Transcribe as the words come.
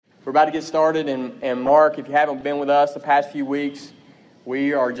We're about to get started, and Mark, if you haven't been with us the past few weeks,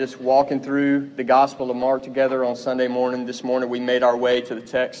 we are just walking through the Gospel of Mark together on Sunday morning. This morning we made our way to the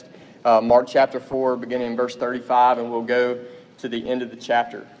text, Mark chapter 4, beginning in verse 35, and we'll go to the end of the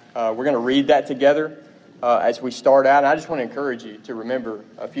chapter. We're going to read that together as we start out. And I just want to encourage you to remember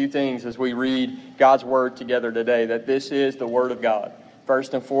a few things as we read God's Word together today, that this is the Word of God.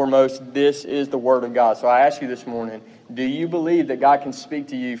 First and foremost, this is the Word of God. So I ask you this morning, do you believe that God can speak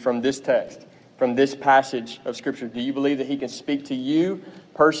to you from this text, from this passage of Scripture? Do you believe that He can speak to you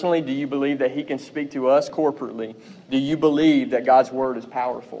personally? Do you believe that He can speak to us corporately? Do you believe that God's Word is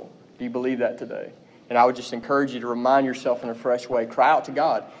powerful? Do you believe that today? And I would just encourage you to remind yourself in a fresh way. Cry out to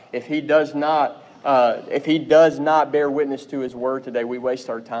God. If He does not bear witness to His Word today, we waste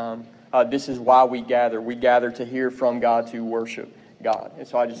our time. This is why we gather. We gather to hear from God, to worship God. And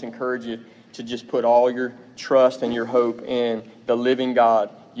so I just encourage you to just put all your trust and your hope in the living God,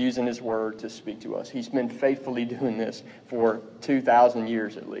 using His Word to speak to us. He's been faithfully doing this for 2,000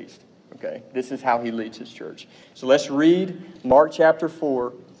 years at least. Okay, this is how He leads His church. So let's read Mark chapter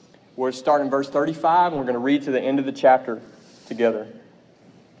 4. We'll start in verse 35, and we're going to read to the end of the chapter together.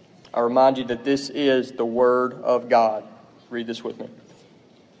 I remind you that this is the Word of God. Read this with me.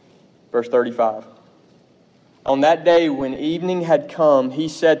 Verse 35. On that day when evening had come, He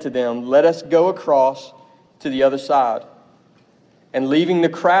said to them, "Let us go across to the other side." And leaving the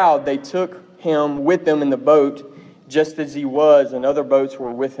crowd, they took Him with them in the boat, just as He was, and other boats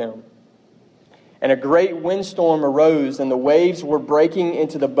were with Him. And a great windstorm arose, and the waves were breaking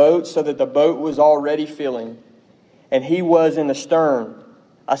into the boat, so that the boat was already filling. And He was in the stern,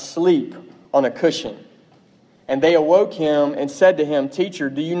 asleep on a cushion. And they awoke Him and said to Him, "Teacher,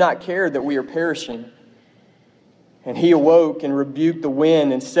 do you not care that we are perishing?" And He awoke and rebuked the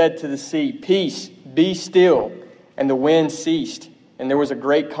wind and said to the sea, "Peace, be still." And the wind ceased, and there was a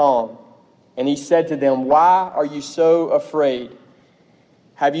great calm. And He said to them, "Why are you so afraid?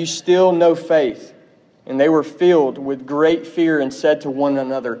 Have you still no faith?" And they were filled with great fear and said to one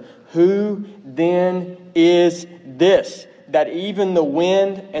another, "Who then is this, that even the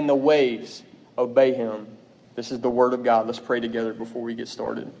wind and the waves obey Him?" This is the Word of God. Let's pray together before we get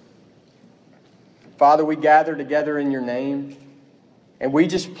started. Father, we gather together in Your name, and we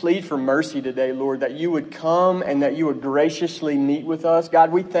just plead for mercy today, Lord, that You would come and that You would graciously meet with us.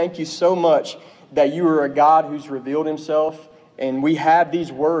 God, we thank You so much that You are a God who's revealed Himself, and we have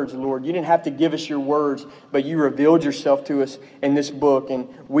these words, Lord. You didn't have to give us Your words, but You revealed Yourself to us in this book, and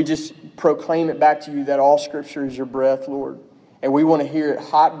we just proclaim it back to You that all Scripture is Your breath, Lord. And we want to hear it,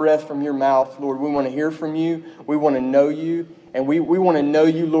 hot breath from Your mouth, Lord. We want to hear from You. We want to know You. And we want to know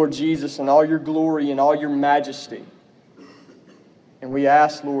You, Lord Jesus, in all Your glory and all Your majesty. And we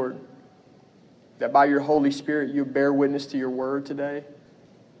ask, Lord, that by Your Holy Spirit You bear witness to Your word today.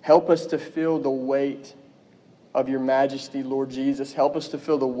 Help us to feel the weight of Your majesty, Lord Jesus. Help us to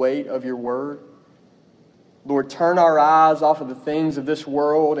feel the weight of Your word. Lord, turn our eyes off of the things of this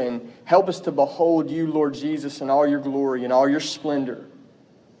world and help us to behold You, Lord Jesus, in all Your glory and all Your splendor.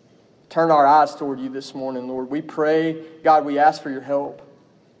 Turn our eyes toward You this morning, Lord. We pray, God, we ask for Your help.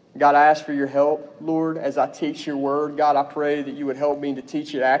 God, I ask for Your help, Lord, as I teach Your word. God, I pray that You would help me to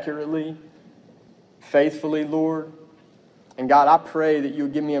teach it accurately, faithfully, Lord. And God, I pray that You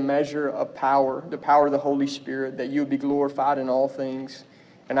would give me a measure of power, the power of the Holy Spirit, that You would be glorified in all things.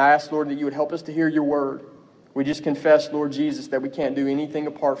 And I ask, Lord, that You would help us to hear Your word. We just confess, Lord Jesus, that we can't do anything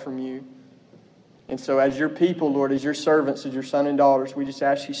apart from You. And so as Your people, Lord, as Your servants, as Your sons and daughters, we just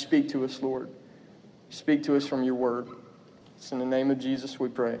ask You speak to us, Lord. Speak to us from Your word. It's in the name of Jesus we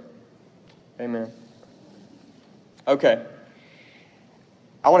pray. Amen. Okay.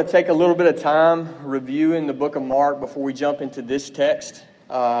 I want to take a little bit of time reviewing the book of Mark before we jump into this text,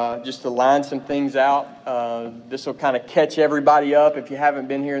 just to line some things out. This will kind of catch everybody up if you haven't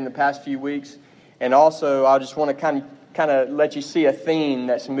been here in the past few weeks. And also, I just want to kind of let you see a theme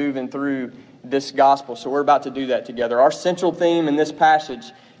that's moving through this gospel. So we're about to do that together. Our central theme in this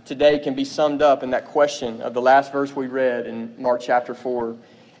passage today can be summed up in that question of the last verse we read in Mark chapter 4.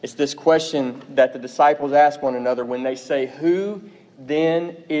 It's this question that the disciples ask one another when they say, "Who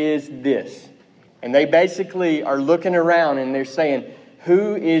then is this?" And they basically are looking around and they're saying,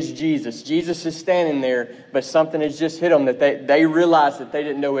 "Who is Jesus?" Jesus is standing there, but something has just hit them that they realize that they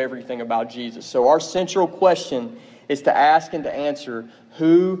didn't know everything about Jesus. So our central question is to ask and to answer,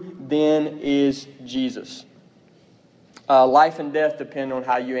 who then is Jesus? Life and death depend on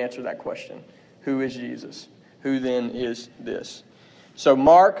how you answer that question. Who is Jesus? Who then is this? So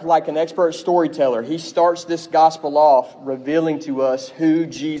Mark, like an expert storyteller, he starts this gospel off revealing to us who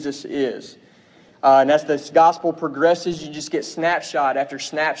Jesus is. And as this gospel progresses, you just get snapshot after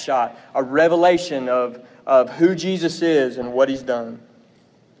snapshot, a revelation of who Jesus is and what He's done.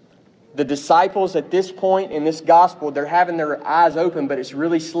 The disciples at this point in this gospel, they're having their eyes open, but it's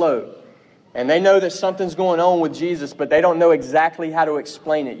really slow. And they know that something's going on with Jesus, but they don't know exactly how to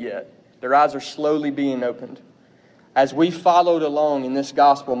explain it yet. Their eyes are slowly being opened. As we followed along in this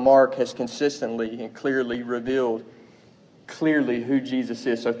gospel, Mark has consistently and clearly revealed clearly who Jesus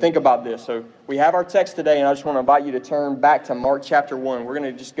is. So think about this. So we have our text today, and I just want to invite you to turn back to Mark chapter 1. We're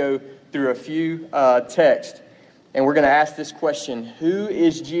going to just go through a few texts, and we're going to ask this question: who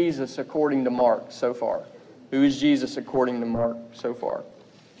is Jesus according to Mark so far? Who is Jesus according to Mark so far?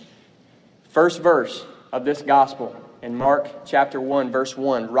 First verse of this gospel in Mark chapter 1, verse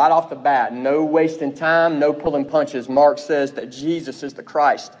 1. Right off the bat, no wasting time, no pulling punches. Mark says that Jesus is the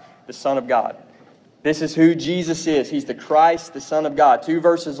Christ, the Son of God. This is who Jesus is. He's the Christ, the Son of God. 2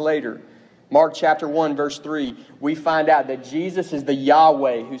 verses later, Mark chapter 1, verse 3, we find out that Jesus is the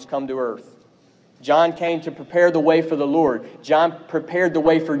Yahweh who's come to earth. John came to prepare the way for the Lord. John prepared the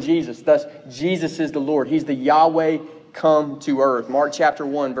way for Jesus. Thus, Jesus is the Lord. He's the Yahweh come to earth. Mark chapter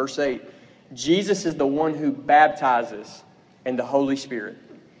 1, verse 8. Jesus is the one who baptizes in the Holy Spirit.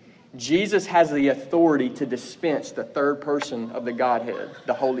 Jesus has the authority to dispense the third person of the Godhead,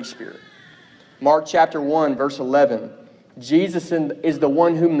 the Holy Spirit. Mark chapter 1, verse 11. Jesus is the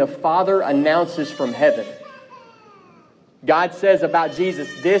one whom the Father announces from heaven. God says about Jesus,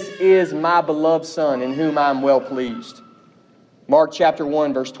 "This is my beloved Son, in whom I am well pleased." Mark chapter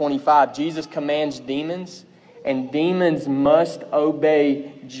 1, verse 25. Jesus commands demons, and demons must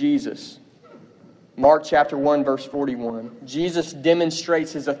obey Jesus. Mark chapter 1, verse 41. Jesus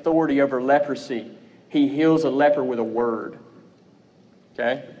demonstrates His authority over leprosy. He heals a leper with a word.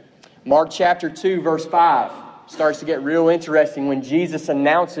 Okay? Mark chapter 2, verse 5 starts to get real interesting when Jesus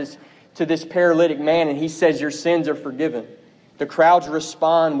announces to this paralytic man and He says, "Your sins are forgiven." The crowds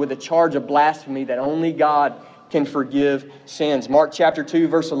respond with a charge of blasphemy that only God can forgive sins. Mark chapter 2,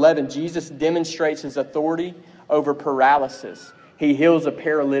 verse 11, Jesus demonstrates His authority over paralysis. He heals a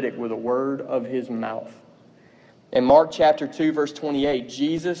paralytic with a word of His mouth. In Mark chapter 2, verse 28,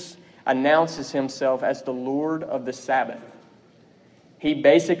 Jesus announces Himself as the Lord of the Sabbath. He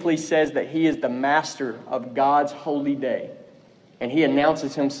basically says that He is the master of God's holy day. And He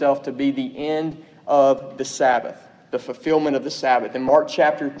announces Himself to be the end of the Sabbath, the fulfillment of the Sabbath. In Mark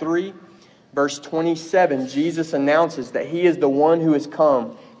chapter 3, verse 27, Jesus announces that He is the one who has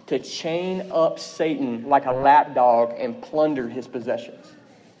come to chain up Satan like a lapdog and plunder his possessions.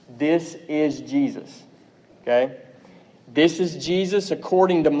 This is Jesus. Okay? This is Jesus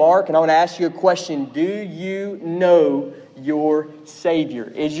according to Mark. And I want to ask you a question. Do you know your Savior?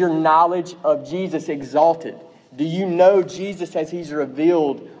 Is your knowledge of Jesus exalted? Do you know Jesus as He's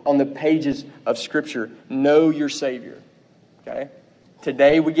revealed on the pages of Scripture? Know your Savior. Okay?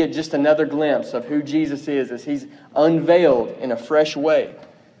 Today we get just another glimpse of who Jesus is as He's unveiled in a fresh way.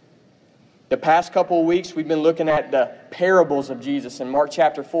 The past couple of weeks we've been looking at the parables of Jesus in Mark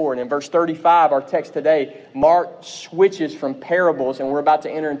chapter 4. And in verse 35, our text today, Mark switches from parables and we're about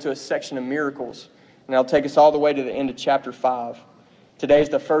to enter into a section of miracles. And that'll take us all the way to the end of chapter 5. Today is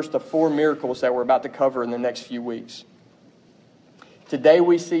the first of 4 miracles that we're about to cover in the next few weeks. Today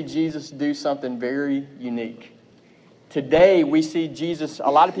we see Jesus do something very unique. Today we see Jesus, a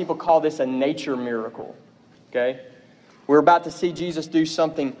lot of people call this a nature miracle. Okay? We're about to see Jesus do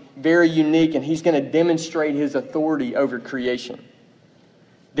something very unique, and He's going to demonstrate His authority over creation.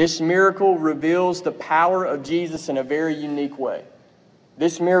 This miracle reveals the power of Jesus in a very unique way.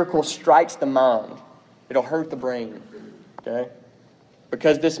 This miracle strikes the mind. It'll hurt the brain. Okay?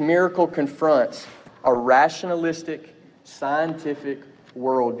 Because this miracle confronts a rationalistic, scientific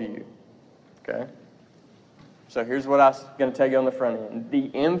worldview. Okay? So here's what I'm going to tell you on the front end.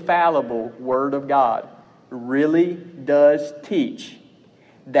 The infallible Word of God really does teach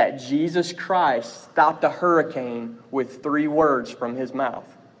that Jesus Christ stopped a hurricane with 3 words from His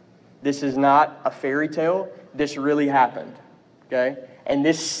mouth. This is not a fairy tale. This really happened. Okay? And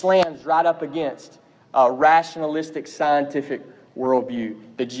this slams right up against a rationalistic, scientific worldview.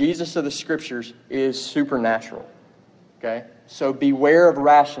 The Jesus of the Scriptures is supernatural. Okay? So beware of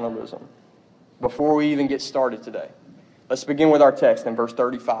rationalism before we even get started today. Let's begin with our text in verse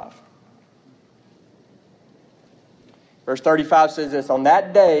 35. Verse 35 says this, "On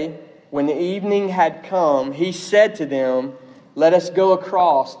that day, when the evening had come, He said to them, 'Let us go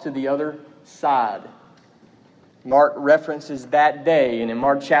across to the other side.'" Mark references that day, and in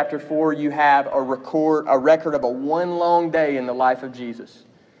Mark chapter 4, you have a record of a one long day in the life of Jesus.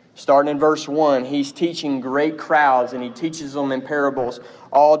 Starting in verse 1, he's teaching great crowds, and he teaches them in parables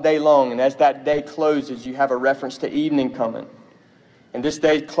all day long. And as that day closes, you have a reference to evening coming. And this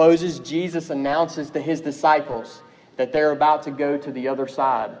day closes, Jesus announces to his disciples that they're about to go to the other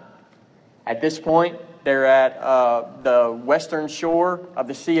side. At this point, they're at the western shore of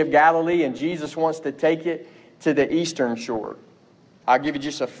the Sea of Galilee, and Jesus wants to take it to the eastern shore. I'll give you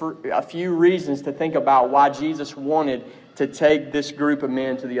just a few reasons to think about why Jesus wanted to take this group of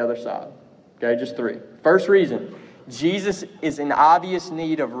men to the other side. Okay, just 3. First reason, Jesus is in obvious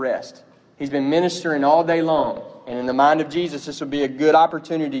need of rest. He's been ministering all day long, and in the mind of Jesus, this would be a good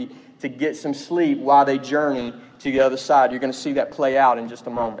opportunity to get some sleep while they journey to the other side. You're going to see that play out in just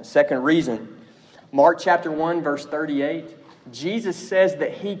a moment. Second reason, Mark chapter 1, verse 38, Jesus says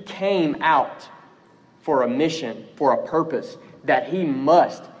that he came out for a mission, for a purpose, that he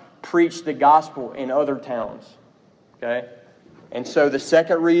must preach the gospel in other towns. Okay? And so the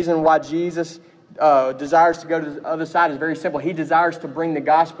second reason why Jesus desires to go to the other side is very simple. He desires to bring the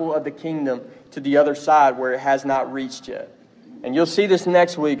gospel of the kingdom to the other side where it has not reached yet. And you'll see this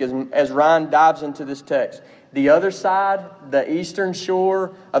next week as Ryan dives into this text. The other side, the eastern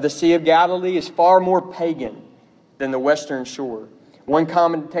shore of the Sea of Galilee, is far more pagan than the western shore. One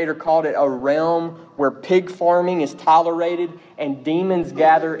commentator called it a realm where pig farming is tolerated and demons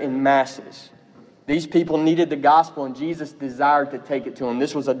gather in masses. These people needed the gospel, and Jesus desired to take it to them.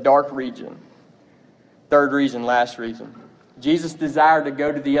 This was a dark region. Third reason, last reason. Jesus desired to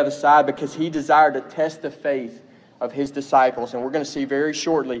go to the other side because he desired to test the faith of his disciples. And we're going to see very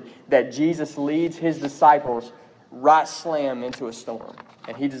shortly that Jesus leads his disciples right slam into a storm.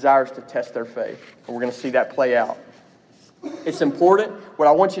 And he desires to test their faith. And we're going to see that play out. It's important. What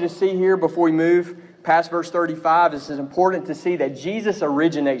I want you to see here before we move past verse 35 is it's important to see that Jesus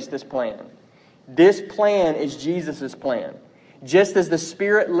originates this plan. This plan is Jesus' plan. Just as the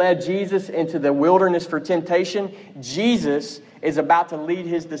Spirit led Jesus into the wilderness for temptation, Jesus is about to lead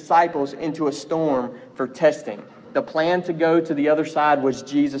his disciples into a storm for testing. The plan to go to the other side was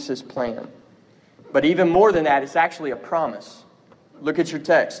Jesus' plan. But even more than that, it's actually a promise. Look at your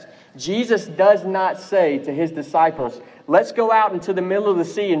text. Jesus does not say to his disciples, let's go out into the middle of the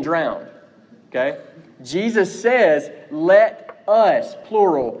sea and drown. Okay? Jesus says, let us,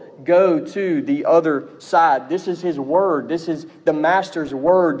 plural, go to the other side. This is his word. This is the Master's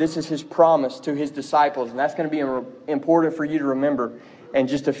word. This is his promise to his disciples. And that's going to be important for you to remember in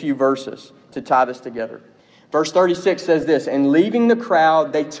just a few verses to tie this together. Verse 36 says this, and leaving the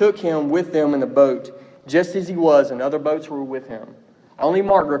crowd, they took him with them in the boat, just as he was, and other boats were with him. Only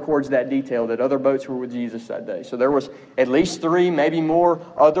Mark records that detail, that other boats were with Jesus that day. So there was at least 3, maybe more,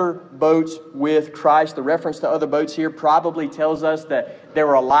 other boats with Christ. The reference to other boats here probably tells us that there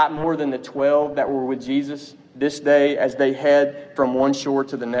were a lot more than the 12 that were with Jesus this day as they head from one shore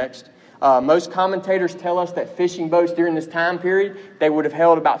to the next. Most commentators tell us that fishing boats during this time period, they would have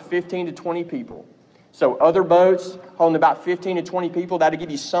held about 15 to 20 people. So other boats holding about 15 to 20 people, that'll give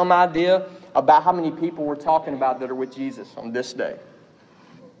you some idea about how many people we're talking about that are with Jesus on this day.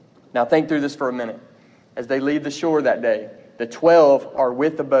 Now think through this for a minute. As they leave the shore that day, the 12 are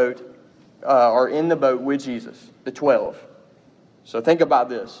with the boat, are in the boat with Jesus. The 12. So think about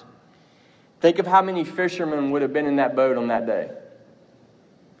this. Think of how many fishermen would have been in that boat on that day.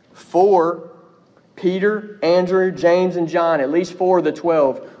 4, Peter, Andrew, James, and John, at least 4 of the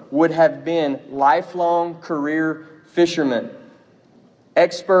 12, would have been lifelong career fishermen.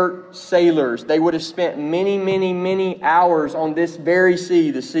 Expert sailors. They would have spent many, many, many hours on this very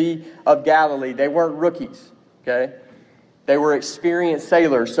sea, the Sea of Galilee. They weren't rookies, okay? They were experienced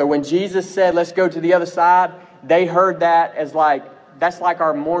sailors. So when Jesus said, let's go to the other side, they heard that as that's like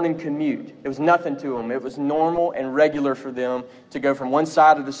our morning commute. It was nothing to them. It was normal and regular for them to go from one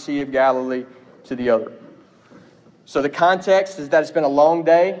side of the Sea of Galilee to the other. So the context is that it's been a long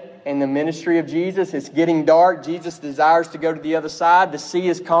day in the ministry of Jesus. It's getting dark. Jesus desires to go to the other side. The sea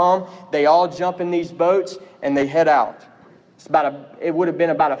is calm. They all jump in these boats and they head out. It would have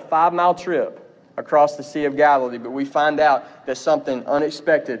been about a 5-mile trip across the Sea of Galilee, but we find out that something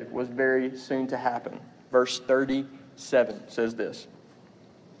unexpected was very soon to happen. Verse 37 says this.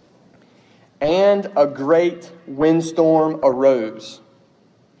 And a great windstorm arose,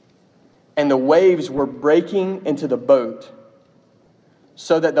 and the waves were breaking into the boat,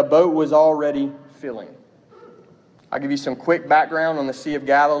 so that the boat was already filling. I'll give you some quick background on the Sea of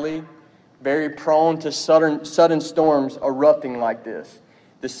Galilee. Very prone to sudden storms erupting like this.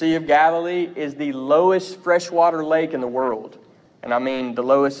 The Sea of Galilee is the lowest freshwater lake in the world. And I mean the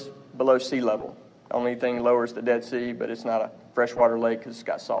lowest below sea level. The only thing lower is the Dead Sea, but it's not a freshwater lake because it's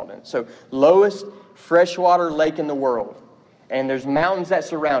got salt in it. So lowest freshwater lake in the world. and there's mountains that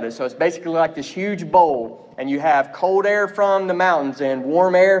surround it. So it's basically like this huge bowl, and you have cold air from the mountains and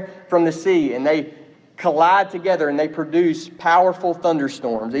warm air from the sea, and they collide together and they produce powerful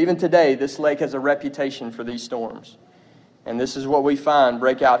thunderstorms. Even today, this lake has a reputation for these storms. And this is what we find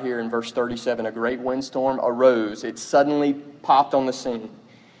break out here in verse 37. A great windstorm arose. It suddenly popped on the scene.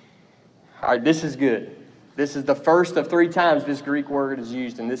 All right, this is good. This is the first of 3 times this Greek word is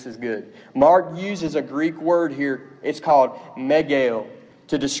used, and this is good. Mark uses a Greek word here. It's called megeo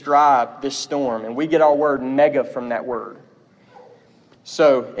to describe this storm. And we get our word mega from that word.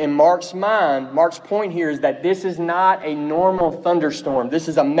 So in Mark's mind, Mark's point here is that this is not a normal thunderstorm. This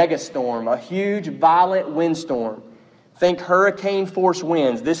is a megastorm, a huge, violent windstorm. Think hurricane force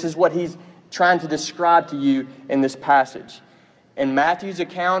winds. This is what he's trying to describe to you in this passage. In Matthew's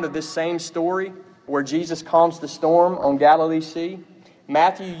account of this same story, where Jesus calms the storm on Galilee Sea,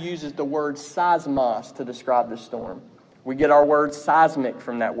 Matthew uses the word seismos to describe the storm. We get our word seismic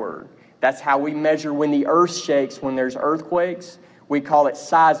from that word. That's how we measure when the earth shakes, when there's earthquakes. We call it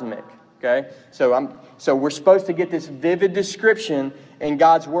seismic. Okay? So we're supposed to get this vivid description in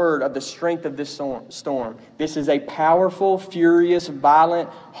God's word of the strength of this storm. This is a powerful, furious, violent,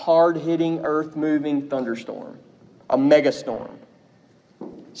 hard-hitting, earth-moving thunderstorm. A megastorm.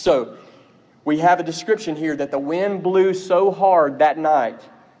 So we have a description here that the wind blew so hard that night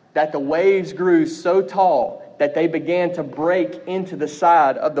that the waves grew so tall that they began to break into the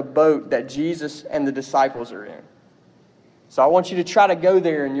side of the boat that Jesus and the disciples are in. So I want you to try to go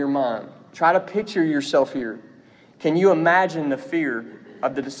there in your mind. Try to picture yourself here. Can you imagine the fear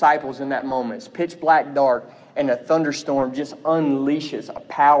of the disciples in that moment? It's pitch black dark, and a thunderstorm just unleashes, a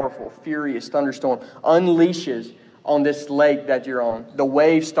powerful, furious thunderstorm unleashes on this lake that you're on. The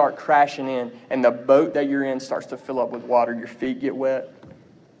waves start crashing in, and the boat that you're in starts to fill up with water. Your feet get wet,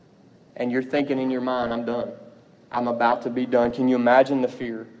 and you're thinking in your mind, I'm done. I'm about to be done. Can you imagine the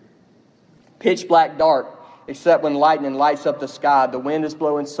fear? Pitch black dark, except when lightning lights up the sky. The wind is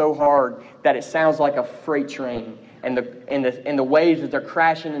blowing so hard that it sounds like a freight train. And the waves as they're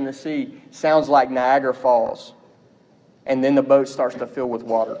crashing in the sea sounds like Niagara Falls. And then the boat starts to fill with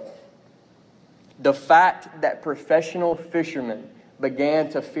water. The fact that professional fishermen began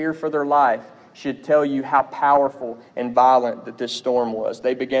to fear for their life should tell you how powerful and violent that this storm was.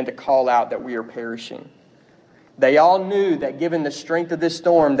 They began to call out that we are perishing. They all knew that given the strength of this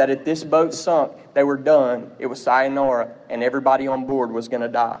storm, that if this boat sunk, they were done. It was sayonara, and everybody on board was going to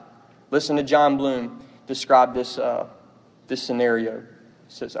die. Listen to John Bloom describe this scenario. It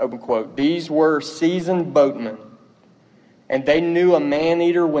says, open quote, "These were seasoned boatmen, and they knew a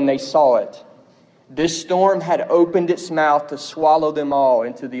man-eater when they saw it. This storm had opened its mouth to swallow them all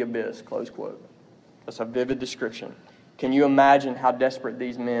into the abyss," close quote. That's a vivid description. Can you imagine how desperate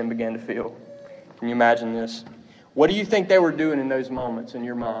these men began to feel? Can you imagine this? What do you think they were doing in those moments in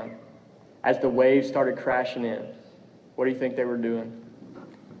your mind as the waves started crashing in? What do you think they were doing?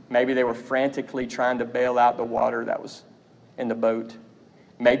 Maybe they were frantically trying to bail out the water that was in the boat.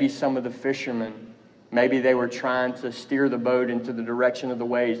 Maybe some of the fishermen, maybe they were trying to steer the boat into the direction of the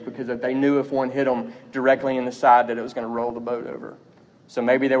waves because if they knew if one hit them directly in the side that it was going to roll the boat over. So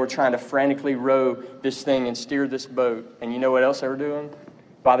maybe they were trying to frantically row this thing and steer this boat. And you know what else they were doing?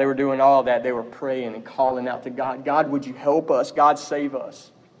 While they were doing all that, they were praying and calling out to God. God, would you help us? God, save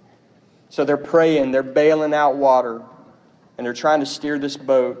us. So they're praying, they're bailing out water, and they're trying to steer this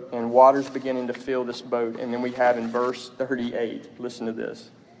boat, and water's beginning to fill this boat. And then we have in verse 38, listen to this.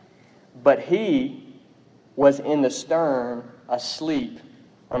 "But he was in the stern, asleep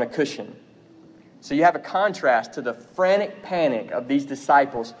on a cushion." So you have a contrast to the frantic panic of these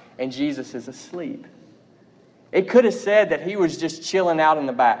disciples, and Jesus is asleep. It could have said that he was just chilling out in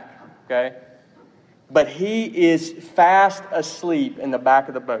the back, okay? But he is fast asleep in the back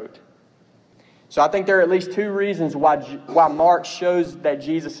of the boat. So I think there are at least 2 reasons why Mark shows that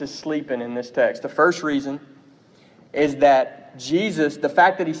Jesus is sleeping in this text. The first reason is that the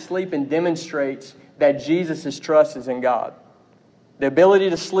fact that he's sleeping demonstrates that Jesus' trust is in God. The ability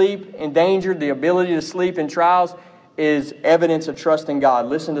to sleep in danger, the ability to sleep in trials is evidence of trust in God.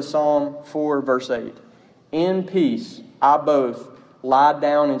 Listen to Psalm 4, verse 8. "In peace I both lie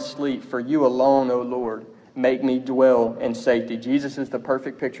down and sleep, for you alone, O Lord, make me dwell in safety." Jesus is the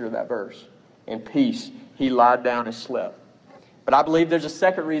perfect picture of that verse. In peace, he lied down and slept. But I believe there's a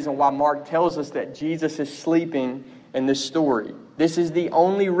second reason why Mark tells us that Jesus is sleeping in this story. This is the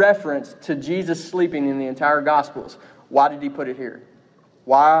only reference to Jesus sleeping in the entire Gospels. Why did he put it here?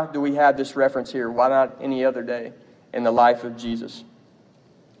 Why do we have this reference here? Why not any other day in the life of Jesus?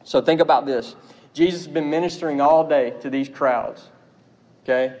 So think about this. Jesus has been ministering all day to these crowds.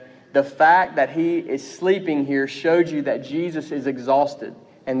 Okay? The fact that he is sleeping here showed you that Jesus is exhausted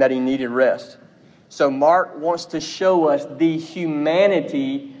and that he needed rest. So Mark wants to show us the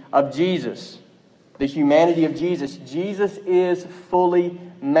humanity of Jesus. The humanity of Jesus. Jesus is fully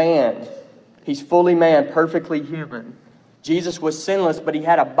man. He's fully man, perfectly human. Jesus was sinless, but he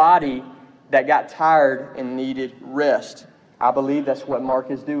had a body that got tired and needed rest. I believe that's what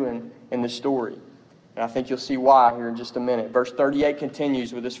Mark is doing in the story. And I think you'll see why here in just a minute. Verse 38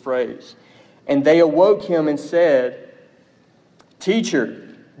 continues with this phrase. And they awoke him and said,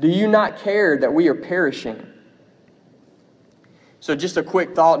 Teacher, do you not care that we are perishing? So just a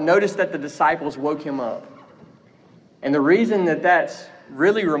quick thought. Notice that the disciples woke him up. And the reason that that's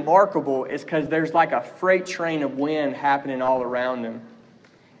really remarkable is because there's like a freight train of wind happening all around them.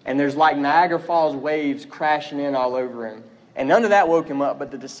 And there's like Niagara Falls waves crashing in all over him. And none of that woke him up,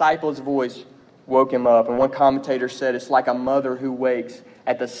 but the disciples' voice woke him up. And one commentator said it's like a mother who wakes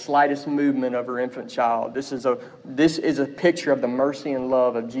at the slightest movement of her infant child. This is a picture of the mercy and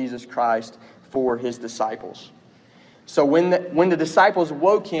love of Jesus Christ for his disciples. So when the disciples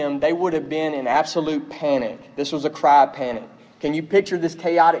woke him, they would have been in absolute panic. This was a cry of panic. Can you picture this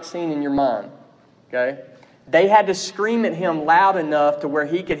chaotic scene in your mind? Okay? They had to scream at him loud enough to where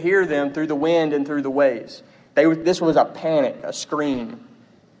he could hear them through the wind and through the waves. This was a panic, a scream.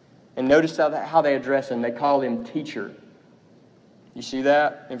 And notice how they address him. They call him teacher. You see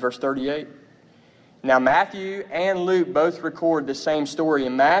that in verse 38? Now Matthew and Luke both record the same story.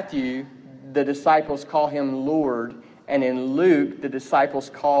 In Matthew, the disciples call him Lord. And in Luke, the disciples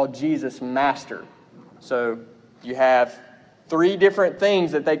call Jesus Master. So you have 3 different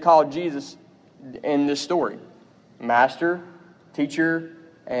things that they call Jesus in this story. Master, teacher,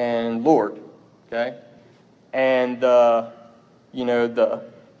 and Lord. Okay? And the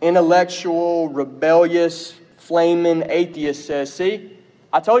intellectual, rebellious, flaming atheist says, see,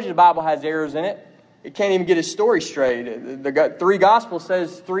 I told you the Bible has errors in it. It can't even get its story straight. The 3 Gospels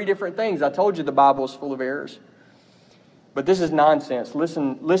says 3 different things. I told you the Bible is full of errors. But this is nonsense.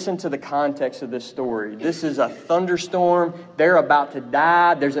 Listen to the context of this story. This is a thunderstorm. They're about to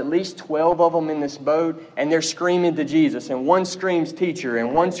die. There's at least 12 of them in this boat, and they're screaming to Jesus. And one screams teacher,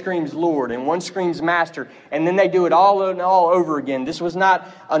 and one screams Lord, and one screams master. And then they do it all over again. This was not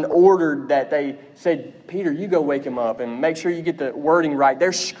an order that they said, Peter, you go wake him up and make sure you get the wording right.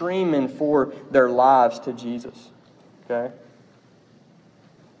 They're screaming for their lives to Jesus. Okay?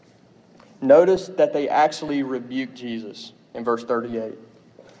 Notice that they actually rebuked Jesus in verse 38.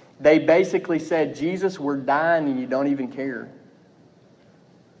 They basically said, Jesus, we're dying and you don't even care.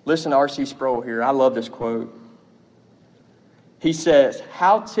 Listen to R.C. Sproul here. I love this quote. He says,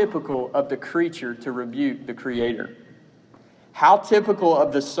 how typical of the creature to rebuke the Creator. How typical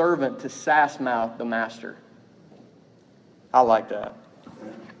of the servant to sass-mouth the master. I like that.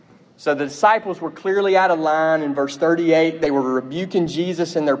 So the disciples were clearly out of line in verse 38. They were rebuking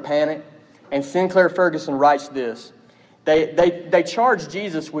Jesus in their panic. And Sinclair Ferguson writes this. They charged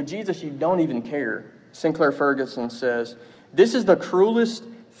Jesus with, Jesus, you don't even care. Sinclair Ferguson says, this is the cruelest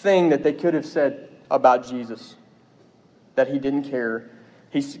thing that they could have said about Jesus, that he didn't care.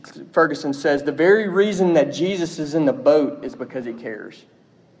 Ferguson says, the very reason that Jesus is in the boat is because he cares.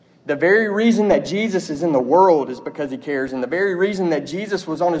 The very reason that Jesus is in the world is because he cares. And the very reason that Jesus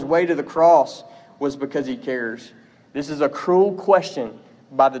was on his way to the cross was because he cares. This is a cruel question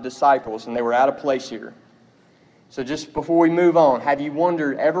by the disciples, and they were out of place here. So just before we move on, have you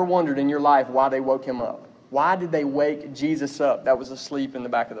ever wondered in your life why they woke him up? Why did they wake Jesus up that was asleep in the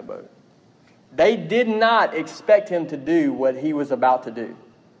back of the boat? They did not expect him to do what he was about to do.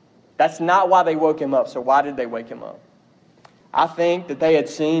 That's not why they woke him up. So why did they wake him up? I think that they had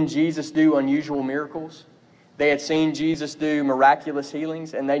seen Jesus do unusual miracles. They had seen Jesus do miraculous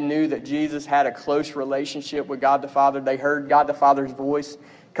healings, and they knew that Jesus had a close relationship with God the Father. They heard God the Father's voice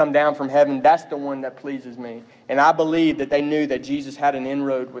come down from heaven. That's the one that pleases me. And I believe that they knew that Jesus had an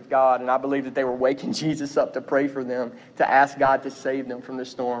inroad with God, and I believe that they were waking Jesus up to pray for them, to ask God to save them from the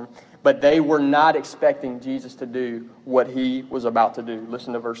storm. But they were not expecting Jesus to do what he was about to do.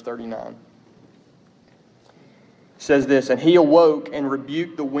 Listen to verse 39. It says this, and he awoke and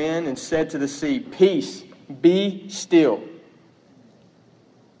rebuked the wind and said to the sea, peace, be still.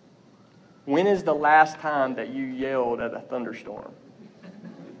 When is the last time that you yelled at a thunderstorm?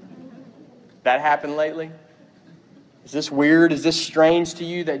 That happened lately? Is this weird? Is this strange to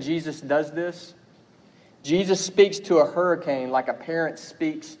you that Jesus does this? Jesus speaks to a hurricane like a parent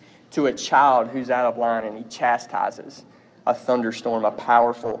speaks to a child who's out of line, and he chastises a thunderstorm, a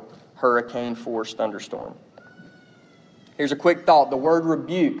powerful hurricane-force thunderstorm. Here's a quick thought. The word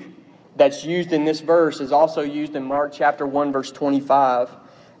rebuke that's used in this verse is also used in Mark chapter 1, verse 25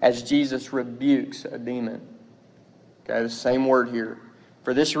 as Jesus rebukes a demon. Okay, the same word here.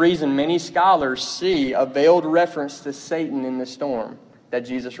 For this reason, many scholars see a veiled reference to Satan in the storm that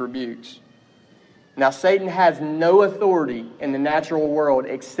Jesus rebukes. Now, Satan has no authority in the natural world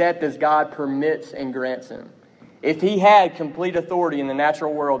except as God permits and grants him. If he had complete authority in the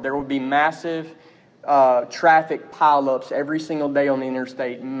natural world, there would be massive traffic pileups every single day on the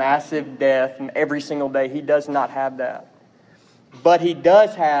interstate, massive death every single day. He does not have that. But he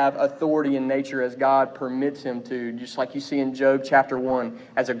does have authority in nature as God permits him to, just like you see in Job chapter 1,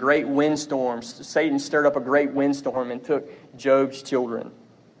 as a great windstorm. Satan stirred up a great windstorm and took Job's children.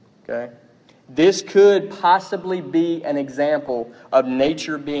 Okay? This could possibly be an example of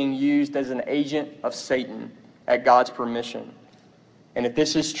nature being used as an agent of Satan at God's permission. And if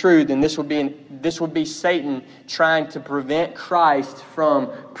this is true, then this would be Satan trying to prevent Christ from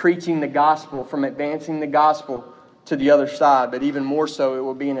preaching the gospel, from advancing the gospel to the other side. But even more so, it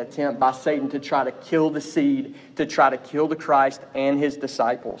will be an attempt by Satan to try to kill the seed, to try to kill the Christ and his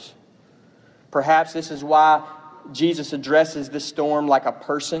disciples. Perhaps this is why Jesus addresses this storm like a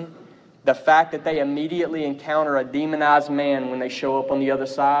person. The fact that they immediately encounter a demonized man when they show up on the other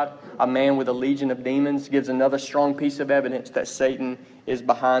side, a man with a legion of demons, gives another strong piece of evidence that Satan is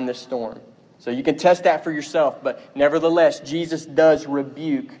behind this storm. So you can test that for yourself, but nevertheless, Jesus does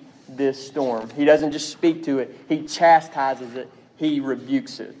rebuke this storm. He doesn't just speak to it, he chastises it, he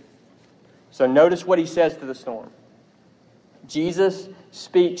rebukes it. So notice what he says to the storm. Jesus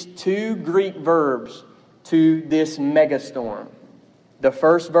speaks two Greek verbs to this megastorm. The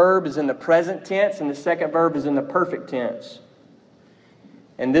first verb is in the present tense, and the second verb is in the perfect tense.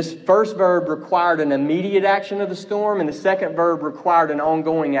 And this first verb required an immediate action of the storm, and the second verb required an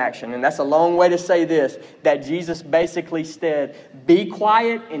ongoing action. And that's a long way to say this, that Jesus basically said, be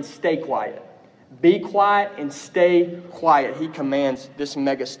quiet and stay quiet. Be quiet and stay quiet. He commands this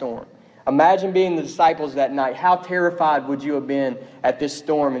mega storm. Imagine being the disciples that night. How terrified would you have been at this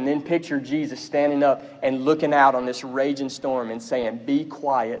storm? And then picture Jesus standing up and looking out on this raging storm and saying, be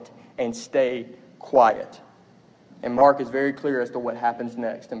quiet and stay quiet. And Mark is very clear as to what happens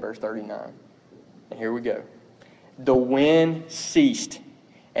next in verse 39. And here we go. The wind ceased,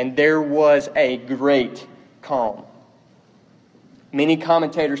 and there was a great calm. Many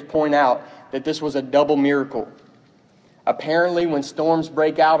commentators point out that this was a double miracle. Apparently, when storms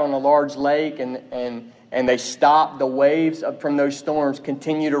break out on a large lake and they stop, the waves from those storms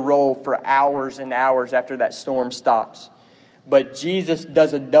continue to roll for hours and hours after that storm stops. But Jesus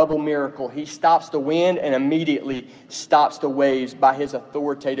does a double miracle. He stops the wind and immediately stops the waves by his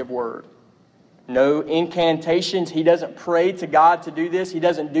authoritative word. No incantations. He doesn't pray to God to do this. He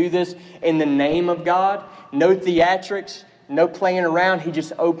doesn't do this in the name of God. No theatrics, no playing around. He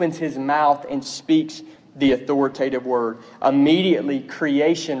just opens his mouth and speaks the authoritative word. Immediately,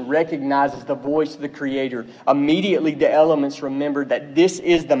 creation recognizes the voice of the Creator. Immediately, the elements remember that this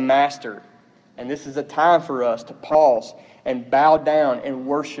is the Master. And this is a time for us to pause and bow down and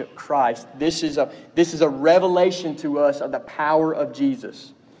worship Christ. This is a revelation to us of the power of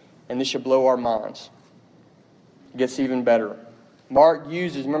Jesus. And this should blow our minds. It gets even better. Mark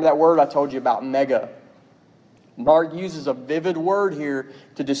uses, remember that word I told you about, mega. Mark uses a vivid word here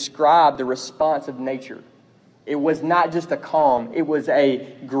to describe the response of nature. It was not just a calm. It was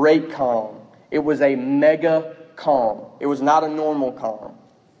a great calm. It was a mega calm. It was not a normal calm.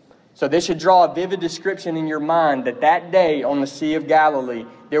 So this should draw a vivid description in your mind that day on the Sea of Galilee,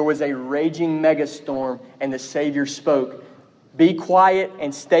 there was a raging megastorm and the Savior spoke, be quiet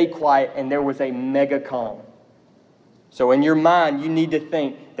and stay quiet, and there was a mega calm. So in your mind, you need to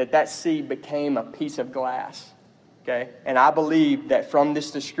think that sea became a piece of glass. Okay? And I believe that from this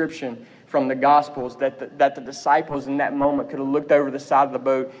description, from the Gospels, that the disciples in that moment could have looked over the side of the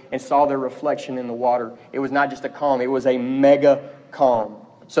boat and saw their reflection in the water. It was not just a calm, it was a mega calm.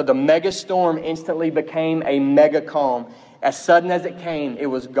 So the mega storm instantly became a mega calm. As sudden as it came, it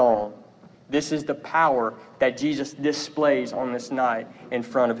was gone. This is the power that Jesus displays on this night in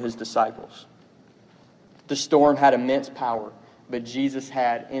front of his disciples. The storm had immense power, but Jesus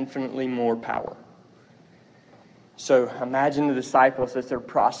had infinitely more power. So imagine the disciples as they're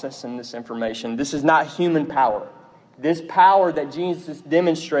processing this information. This is not human power. This power that Jesus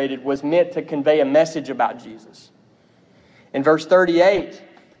demonstrated was meant to convey a message about Jesus. In verse 38,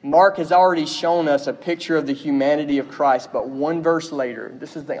 Mark has already shown us a picture of the humanity of Christ, but one verse later,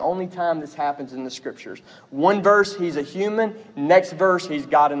 this is the only time this happens in the Scriptures. One verse, he's a human. Next verse, he's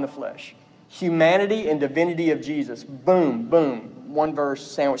God in the flesh. Humanity and divinity of Jesus. Boom, boom. One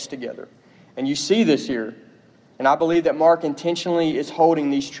verse sandwiched together. And you see this here. And I believe that Mark intentionally is holding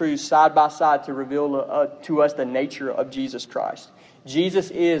these truths side by side to reveal to us the nature of Jesus Christ. Jesus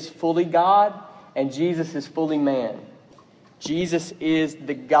is fully God and Jesus is fully man. Jesus is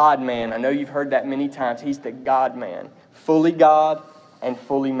the God-man. I know you've heard that many times. He's the God-man. Fully God and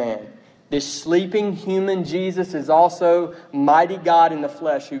fully man. This sleeping human Jesus is also mighty God in the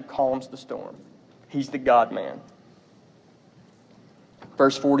flesh who calms the storm. He's the God-man.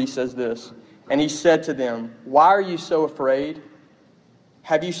 Verse 40 says this, "And he said to them, 'Why are you so afraid?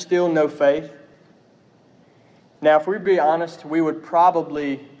 Have you still no faith?'" Now, if we'd be honest, we would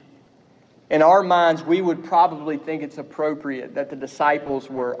probably, in our minds, we would probably think it's appropriate that the disciples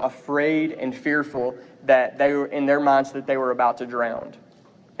were afraid and fearful that they were, in their minds, that they were about to drown.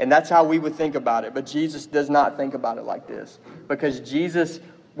 And that's how we would think about it. But Jesus does not think about it like this. Because Jesus,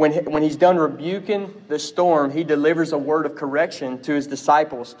 when he's done rebuking the storm, he delivers a word of correction to his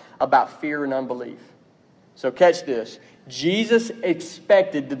disciples about fear and unbelief. So catch this. Jesus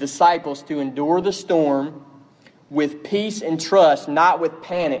expected the disciples to endure the storm with peace and trust, not with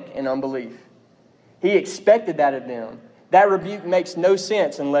panic and unbelief. He expected that of them. That rebuke makes no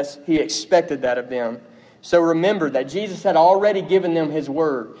sense unless he expected that of them. So remember that Jesus had already given them his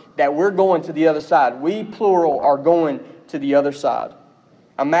word, that we're going to the other side. We, plural, are going to the other side.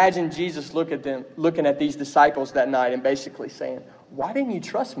 Imagine Jesus looking at these disciples that night and basically saying, "Why didn't you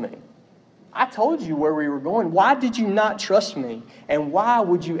trust me? I told you where we were going. Why did you not trust me? And why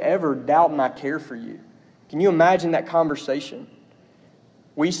would you ever doubt my care for you?" Can you imagine that conversation?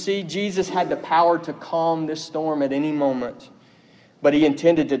 We see Jesus had the power to calm this storm at any moment, but he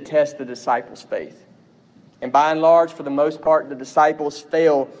intended to test the disciples' faith. And by and large, for the most part, the disciples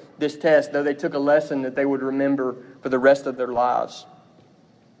failed this test, though they took a lesson that they would remember for the rest of their lives.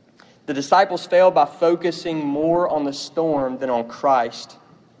 The disciples failed by focusing more on the storm than on Christ.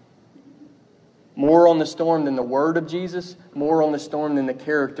 More on the storm than the word of Jesus, more on the storm than the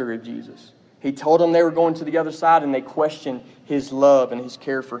character of Jesus. He told them they were going to the other side, and they questioned his love and his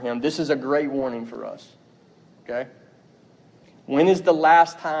care for him. This is a great warning for us. Okay? When is the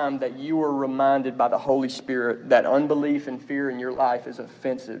last time that you were reminded by the Holy Spirit that unbelief and fear in your life is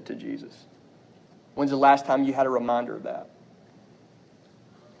offensive to Jesus? When's the last time you had a reminder of that?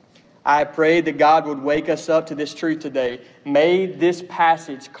 I pray that God would wake us up to this truth today. May this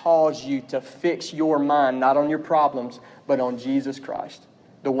passage cause you to fix your mind, not on your problems, but on Jesus Christ,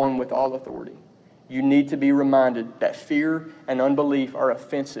 the one with all authority. You need to be reminded that fear and unbelief are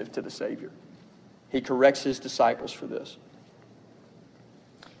offensive to the Savior. He corrects his disciples for this.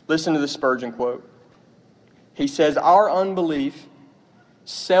 Listen to the Spurgeon quote. He says, "Our unbelief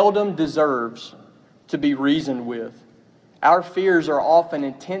seldom deserves to be reasoned with. Our fears are often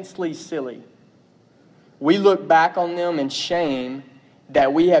intensely silly. We look back on them in shame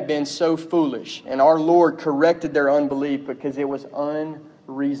that we have been so foolish, and our Lord corrected their unbelief because it was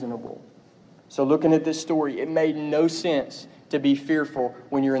unreasonable." So looking at this story, it made no sense to be fearful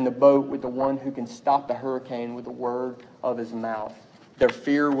when you're in the boat with the one who can stop the hurricane with the word of his mouth. Their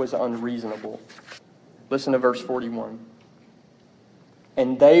fear was unreasonable. Listen to verse 41.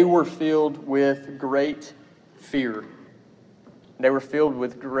 "And they were filled with great fear." They were filled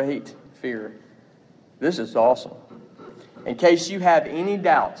with great fear. This is awesome. In case you have any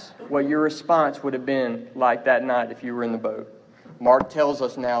doubts what your response would have been like that night if you were in the boat, Mark tells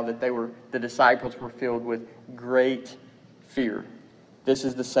us now that the disciples were filled with great fear. This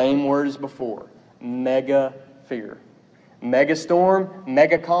is the same word as before. Mega fear. Mega storm,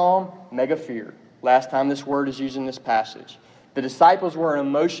 mega calm, mega fear. Last time this word is used in this passage. The disciples were an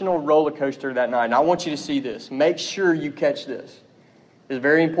emotional roller coaster that night. And I want you to see this. Make sure you catch this. It's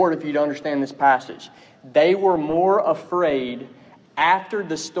very important for you to understand this passage. They were more afraid after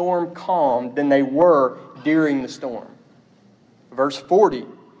the storm calmed than they were during the storm. Verse 40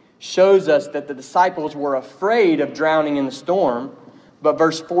 shows us that the disciples were afraid of drowning in the storm, but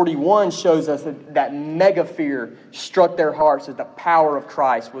verse 41 shows us that mega fear struck their hearts as the power of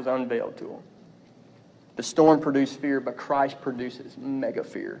Christ was unveiled to them. The storm produced fear, but Christ produces mega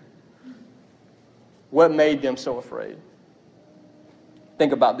fear. What made them so afraid?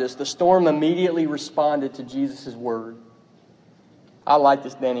 Think about this. The storm immediately responded to Jesus' word. I like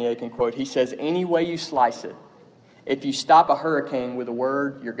this Danny Aiken quote. He says, "Any way you slice it, if you stop a hurricane with a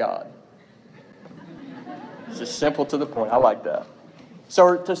word, you're God." It's just simple to the point. I like that.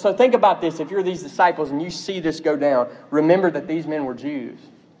 So think about this. If you're these disciples and you see this go down, remember that these men were Jews.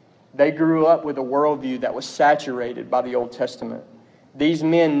 They grew up with a worldview that was saturated by the Old Testament. These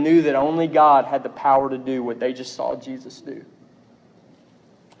men knew that only God had the power to do what they just saw Jesus do.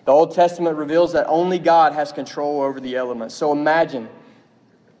 The Old Testament reveals that only God has control over the elements. So imagine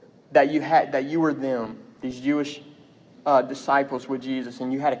that you were them, these Jewish disciples with Jesus,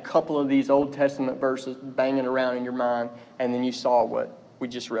 and you had a couple of these Old Testament verses banging around in your mind, and then you saw what we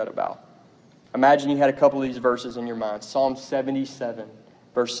just read about. Imagine you had a couple of these verses in your mind. Psalm 77,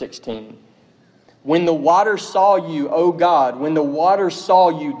 verse 16. When the waters saw you, O God, when the waters saw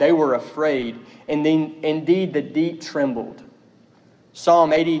you, they were afraid, and indeed the deep trembled.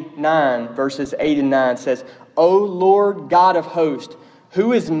 Psalm 89, verses 8 and 9 says, O Lord God of hosts,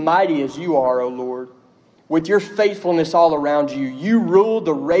 who is mighty as you are, O Lord? With your faithfulness all around you, you rule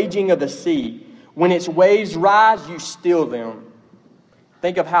the raging of the sea. When its waves rise, you still them.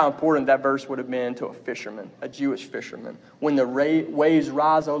 Think of how important that verse would have been to a fisherman, a Jewish fisherman. When the waves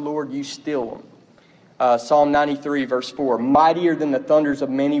rise, O Lord, you still them. Psalm 93, verse 4. Mightier than the thunders of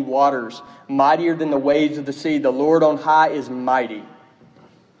many waters, mightier than the waves of the sea, the Lord on high is mighty.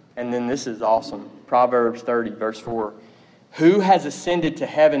 And then this is awesome. Proverbs 30, verse 4. Who has ascended to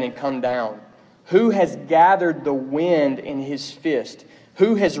heaven and come down? Who has gathered the wind in his fist?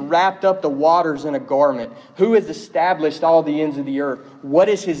 Who has wrapped up the waters in a garment? Who has established all the ends of the earth? What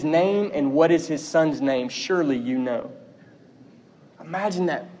is his name and what is his son's name? Surely you know. Imagine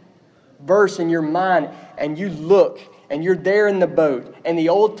that verse in your mind, and you look and you're there in the boat, and the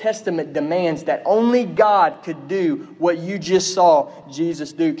Old Testament demands that only God could do what you just saw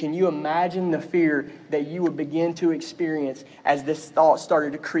Jesus do. Can you imagine the fear that you would begin to experience as this thought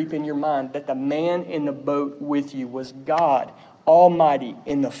started to creep in your mind, that the man in the boat with you was God Almighty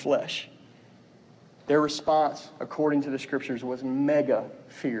in the flesh? Their response, according to the Scriptures, was mega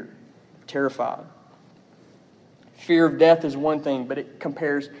fear, terrified. Fear of death is one thing, but it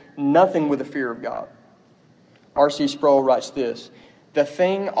compares nothing with the fear of God. R.C. Sproul writes this: the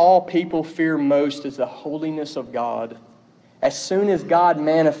thing all people fear most is the holiness of God. As soon as God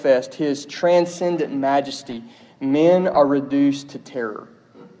manifests His transcendent majesty, men are reduced to terror.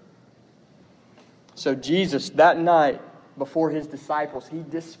 So Jesus, that night before His disciples, He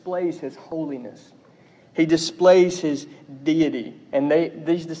displays His holiness. He displays His deity. And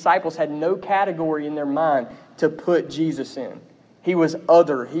these disciples had no category in their mind to put Jesus in. He was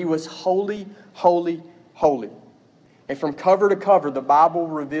other. He was holy, holy, holy. And from cover to cover, the Bible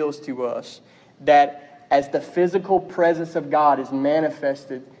reveals to us that as the physical presence of God is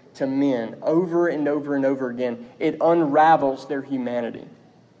manifested to men over and over and over again, it unravels their humanity.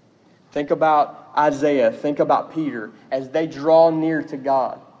 Think about Isaiah. Think about Peter. As they draw near to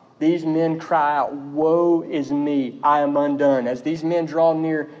God, these men cry out, "Woe is me, I am undone." As these men draw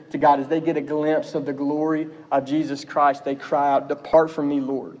near to God, as they get a glimpse of the glory of Jesus Christ, they cry out, "Depart from me,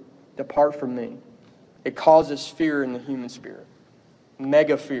 Lord. Depart from me." It causes fear in the human spirit.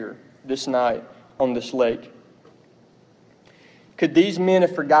 Mega fear this night on this lake. Could these men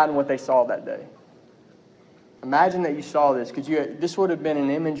have forgotten what they saw that day? Imagine that you saw this. This would have been an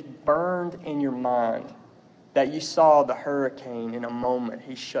image burned in your mind, that you saw the hurricane in a moment.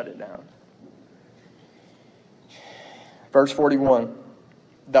 He shut it down. Verse 41.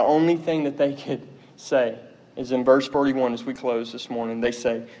 The only thing that they could say is in verse 41 as we close this morning. They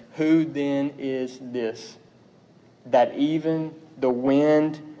say, "Who then is this, that even the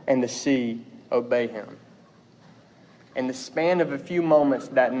wind and the sea obey Him?" In the span of a few moments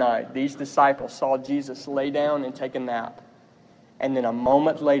that night, these disciples saw Jesus lay down and take a nap. And then a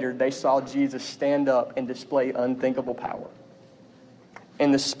moment later, they saw Jesus stand up and display unthinkable power.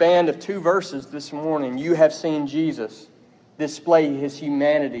 In the span of 2 verses this morning, you have seen Jesus display His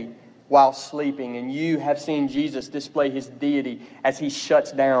humanity while sleeping. And you have seen Jesus display His deity as He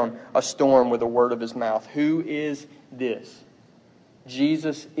shuts down a storm with a word of His mouth. Who is this?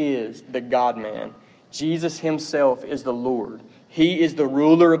 Jesus is the God-man. Jesus Himself is the Lord. He is the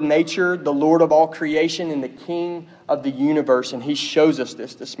ruler of nature, the Lord of all creation, and the King of the universe. And He shows us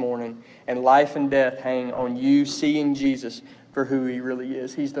this morning. And life and death hang on you seeing Jesus for who He really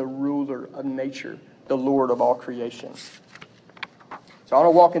is. He's the ruler of nature, the Lord of all creation. So I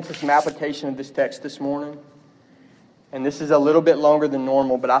want to walk into some application of this text this morning. And this is a little bit longer than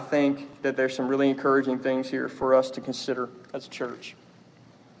normal, but I think that there's some really encouraging things here for us to consider as a church.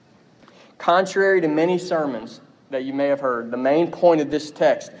 Contrary to many sermons that you may have heard, the main point of this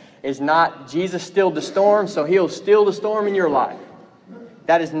text is not Jesus stilled the storm, so He'll still the storm in your life.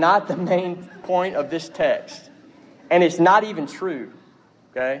 That is not the main point of this text. And it's not even true.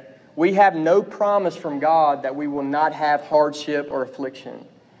 Okay? We have no promise from God that we will not have hardship or affliction.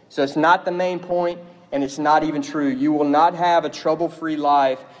 So it's not the main point, and it's not even true. You will not have a trouble-free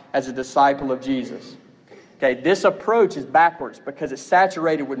life as a disciple of Jesus. Okay, this approach is backwards because it's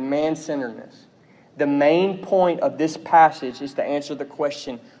saturated with man-centeredness. The main point of this passage is to answer the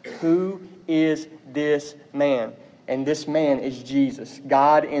question, who is this man? And this man is Jesus,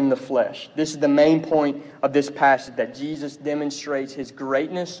 God in the flesh. This is the main point of this passage, that Jesus demonstrates his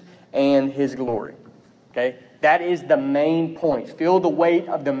greatness and his glory. Okay? That is the main point. Feel the weight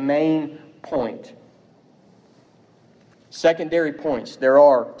of the main point. Secondary points there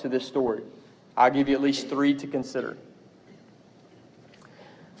are to this story. I'll give you at least 3 to consider.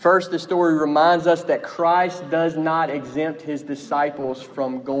 First, the story reminds us that Christ does not exempt his disciples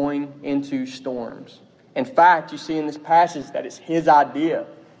from going into storms. In fact, you see in this passage that it's his idea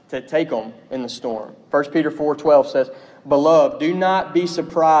to take them in the storm. 1 Peter 4:12 says, "Beloved, do not be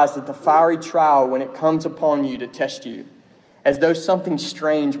surprised at the fiery trial when it comes upon you to test you, as though something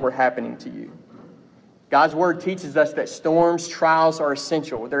strange were happening to you." God's Word teaches us that storms, trials are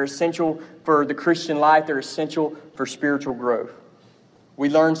essential. They're essential for the Christian life. They're essential for spiritual growth. We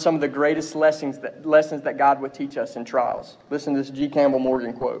learn some of the greatest lessons that God would teach us in trials. Listen to this G. Campbell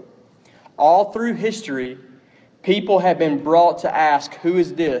Morgan quote. "All through history, people have been brought to ask, 'Who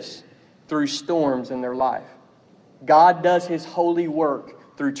is this?' through storms in their life. God does his holy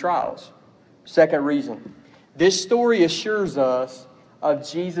work through trials." Second reason, this story assures us of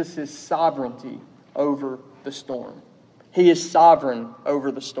Jesus' sovereignty over the storm. He is sovereign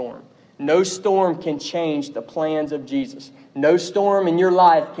over the storm. No storm can change the plans of Jesus. No storm in your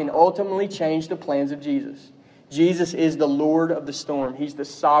life can ultimately change the plans of Jesus. Jesus is the Lord of the storm. He's the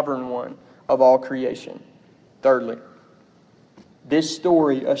sovereign one of all creation. Thirdly, this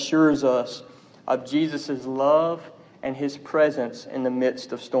story assures us of Jesus' love and his presence in the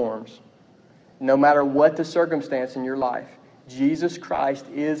midst of storms. No matter what the circumstance in your life, Jesus Christ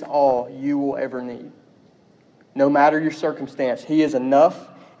is all you will ever need. No matter your circumstance, he is enough,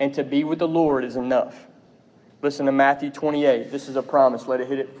 and to be with the Lord is enough. Listen to Matthew 28. This is a promise. Let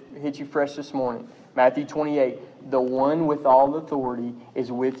it hit you fresh this morning. Matthew 28. "The one with all authority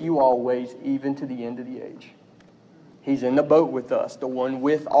is with you always, even to the end of the age." He's in the boat with us. The one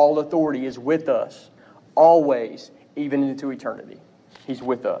with all authority is with us always, even into eternity. He's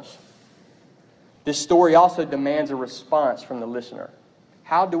with us. This story also demands a response from the listener.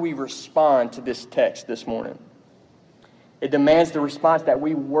 How do we respond to this text this morning? It demands the response that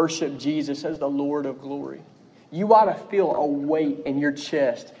we worship Jesus as the Lord of glory. You ought to feel a weight in your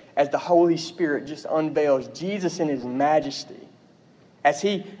chest as the Holy Spirit just unveils Jesus in his majesty. As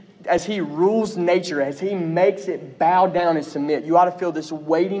he rules nature, as he makes it bow down and submit, you ought to feel this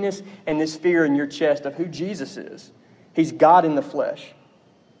weightiness and this fear in your chest of who Jesus is. He's God in the flesh.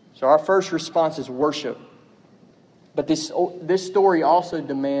 So our first response is worship. But this story also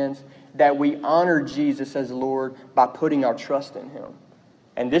demands that we honor Jesus as Lord by putting our trust in him.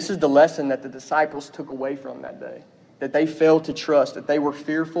 And this is the lesson that the disciples took away from that day. That they failed to trust, that they were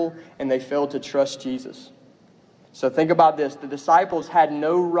fearful and they failed to trust Jesus. So think about this. The disciples had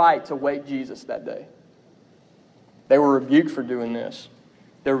no right to wait Jesus that day. They were rebuked for doing this.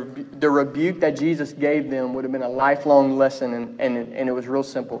 The rebuke that Jesus gave them would have been a lifelong lesson, and it was real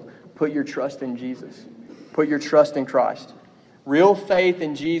simple. Put your trust in Jesus. Put your trust in Christ. Real faith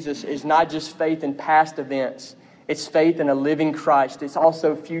in Jesus is not just faith in past events. It's faith in a living Christ. It's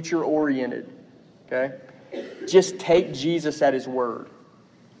also future-oriented. Okay? Just take Jesus at his word.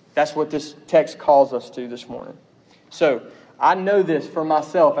 That's what this text calls us to this morning. So, I know this for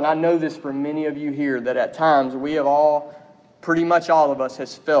myself, and I know this for many of you here, that at times we have all, pretty much all of us,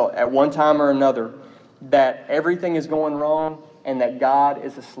 has felt at one time or another that everything is going wrong and that God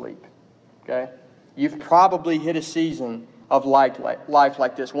is asleep. Okay? You've probably hit a season of life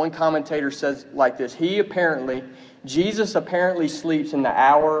like this. One commentator says like this: Jesus apparently sleeps in the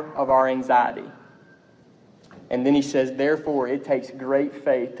hour of our anxiety. And then he says, therefore, it takes great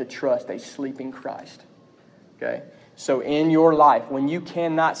faith to trust a sleeping Christ. Okay? So in your life, when you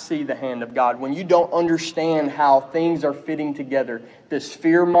cannot see the hand of God, when you don't understand how things are fitting together, does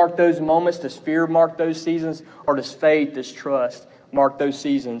fear mark those moments? Does fear mark those seasons? Or does faith, does trust mark those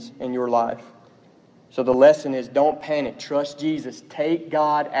seasons in your life? So the lesson is, don't panic. Trust Jesus. Take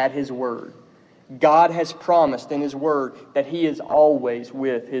God at his word. God has promised in his word that he is always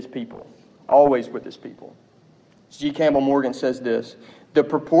with his people. Always with his people. G. Campbell Morgan says this: the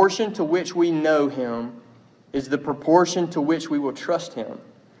proportion to which we know him is the proportion to which we will trust him.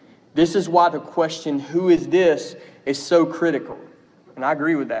 This is why the question, who is this, is so critical. And I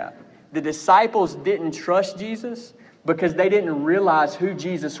agree with that. The disciples didn't trust Jesus because they didn't realize who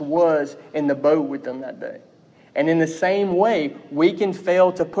Jesus was in the boat with them that day. And in the same way, we can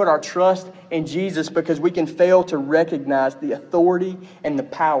fail to put our trust in Jesus because we can fail to recognize the authority and the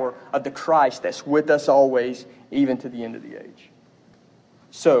power of the Christ that's with us always, even to the end of the age.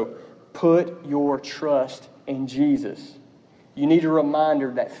 So, put your trust in Jesus. You need a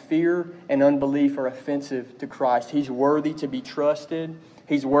reminder that fear and unbelief are offensive to Christ. He's worthy to be trusted.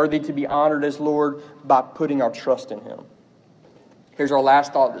 He's worthy to be honored as Lord by putting our trust in Him. Here's our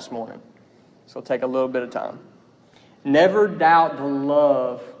last thought this morning. So it'll take a little bit of time. Never doubt the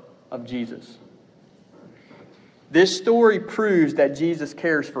love of Jesus. This story proves that Jesus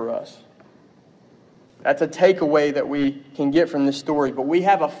cares for us. That's a takeaway that we can get from this story. But we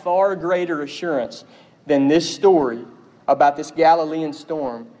have a far greater assurance than this story about this Galilean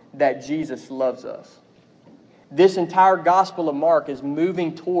storm that Jesus loves us. This entire Gospel of Mark is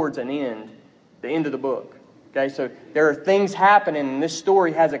moving towards an end, the end of the book. Okay, so there are things happening, and this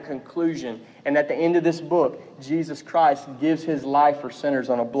story has a conclusion. And at the end of this book, Jesus Christ gives His life for sinners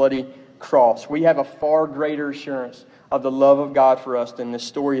on a bloody cross. We have a far greater assurance of the love of God for us than the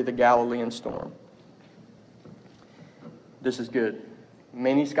story of the Galilean storm. This is good.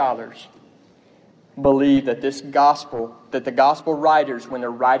 Many scholars believe that the gospel writers, when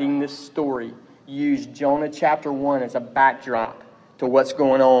they're writing this story, use Jonah chapter 1 as a backdrop to what's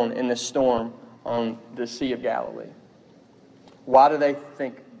going on in the storm on the Sea of Galilee. Why do they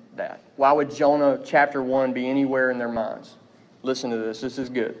think that? Why would Jonah chapter 1 be anywhere in their minds? Listen to this. This is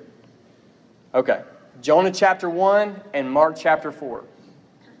good. Okay. Jonah chapter 1 and Mark chapter 4.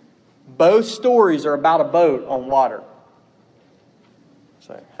 Both stories are about a boat on water.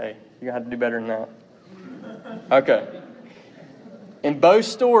 So, hey, you're going to have to do better than that. Okay. In both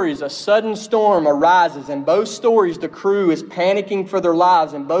stories, a sudden storm arises. In both stories, the crew is panicking for their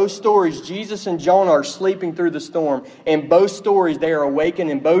lives. In both stories, Jesus and Jonah are sleeping through the storm. In both stories, they are awakened.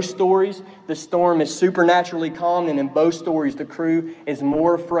 In both stories, the storm is supernaturally calmed. And in both stories, the crew is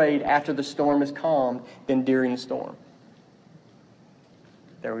more afraid after the storm is calmed than during the storm.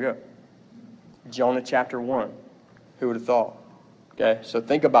 There we go. Jonah chapter 1. Who would have thought? Okay, so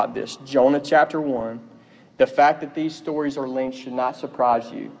think about this. Jonah chapter 1. The fact that these stories are linked should not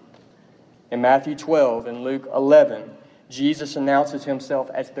surprise you. In Matthew 12 and Luke 11, Jesus announces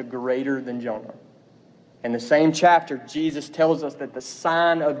Himself as the greater than Jonah. In the same chapter, Jesus tells us that the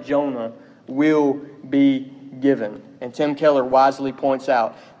sign of Jonah will be given. And Tim Keller wisely points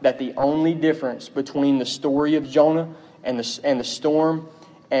out that the only difference between the story of Jonah and the storm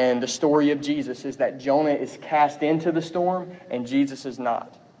and the story of Jesus is that Jonah is cast into the storm and Jesus is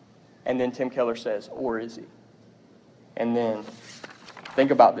not. And then Tim Keller says, or is he? And then,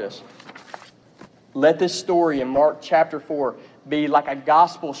 think about this. Let this story in Mark chapter 4 be like a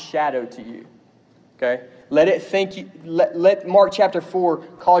gospel shadow to you. Okay? Let Mark chapter 4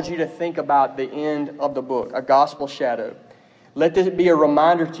 cause you to think about the end of the book, a gospel shadow. Let this be a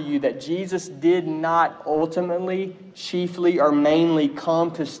reminder to you that Jesus did not ultimately, chiefly, or mainly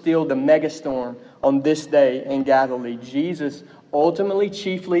come to still the megastorm on this day in Galilee. Jesus ultimately,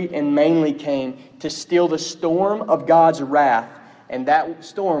 chiefly, and mainly came to still the storm of God's wrath. And that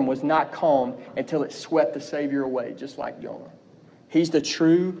storm was not calmed until it swept the Savior away, just like Jonah. He's the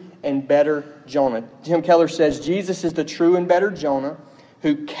true and better Jonah. Tim Keller says Jesus is the true and better Jonah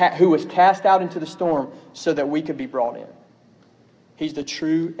who was cast out into the storm so that we could be brought in. He's the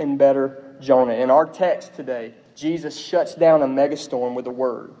true and better Jonah. In our text today, Jesus shuts down a megastorm with a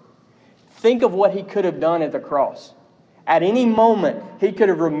word. Think of what He could have done at the cross. At any moment, He could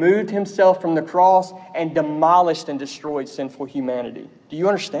have removed Himself from the cross and demolished and destroyed sinful humanity. Do you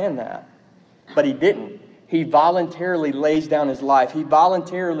understand that? But He didn't. He voluntarily lays down His life. He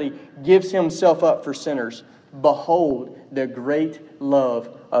voluntarily gives Himself up for sinners. Behold the great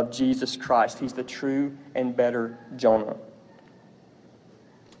love of Jesus Christ. He's the true and better Jonah.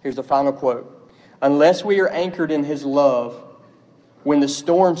 Here's the final quote. Unless we are anchored in His love, when the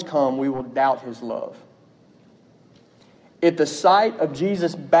storms come, we will doubt His love. If the sight of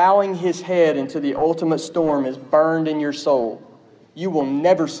Jesus bowing His head into the ultimate storm is burned in your soul, you will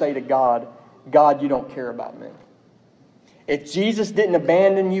never say to God, God, you don't care about me. If Jesus didn't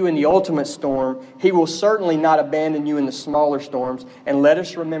abandon you in the ultimate storm, He will certainly not abandon you in the smaller storms. And let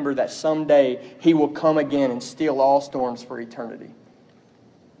us remember that someday He will come again and steal all storms for eternity.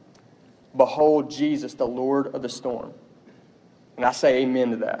 Behold Jesus, the Lord of the storm. And I say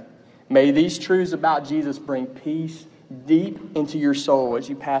amen to that. May these truths about Jesus bring peace deep into your soul as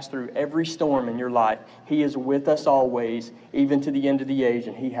you pass through every storm in your life. He is with us always, even to the end of the age,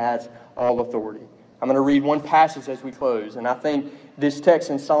 and He has all authority. I'm going to read one passage as we close, and I think this text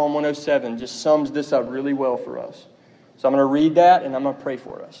in Psalm 107 just sums this up really well for us. So I'm going to read that, and I'm going to pray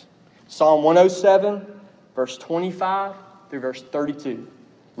for us. Psalm 107, verse 25 through verse 32.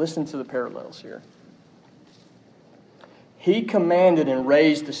 Listen to the parallels here. He commanded and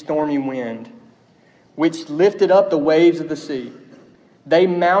raised the stormy wind, which lifted up the waves of the sea. They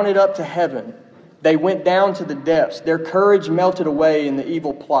mounted up to heaven. They went down to the depths. Their courage melted away in the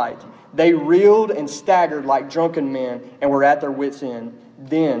evil plight. They reeled and staggered like drunken men and were at their wits' end.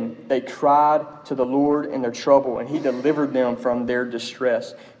 Then they cried to the Lord in their trouble, and He delivered them from their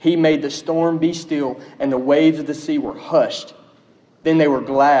distress. He made the storm be still, and the waves of the sea were hushed. Then they were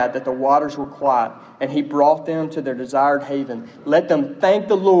glad that the waters were quiet, and He brought them to their desired haven. Let them thank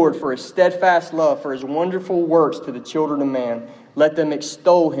the Lord for His steadfast love, for His wonderful works to the children of man. Let them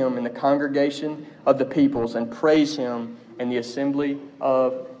extol Him in the congregation of the peoples, and praise Him in the assembly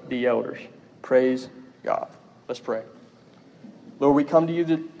of the elders. Praise God. Let's pray. Lord, we come to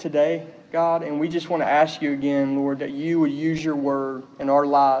you today, God, and we just want to ask you again, Lord, that you would use your word in our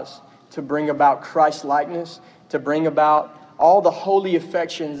lives to bring about Christ-likeness, to bring about all the holy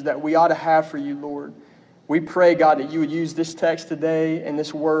affections that we ought to have for you, Lord. We pray, God, that you would use this text today and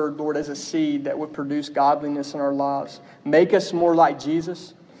this word, Lord, as a seed that would produce godliness in our lives. Make us more like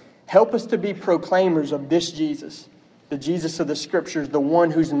Jesus. Help us to be proclaimers of this Jesus, the Jesus of the Scriptures, the one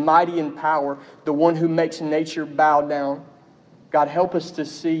who's mighty in power, the one who makes nature bow down. God, help us to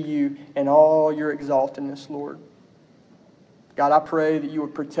see you in all your exaltedness, Lord. God, I pray that you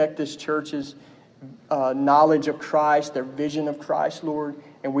would protect this church's knowledge of Christ, their vision of Christ, Lord.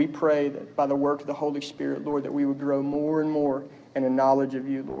 And we pray that by the work of the Holy Spirit, Lord, that we would grow more and more in a knowledge of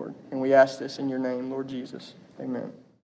you, Lord. And we ask this in your name, Lord Jesus. Amen.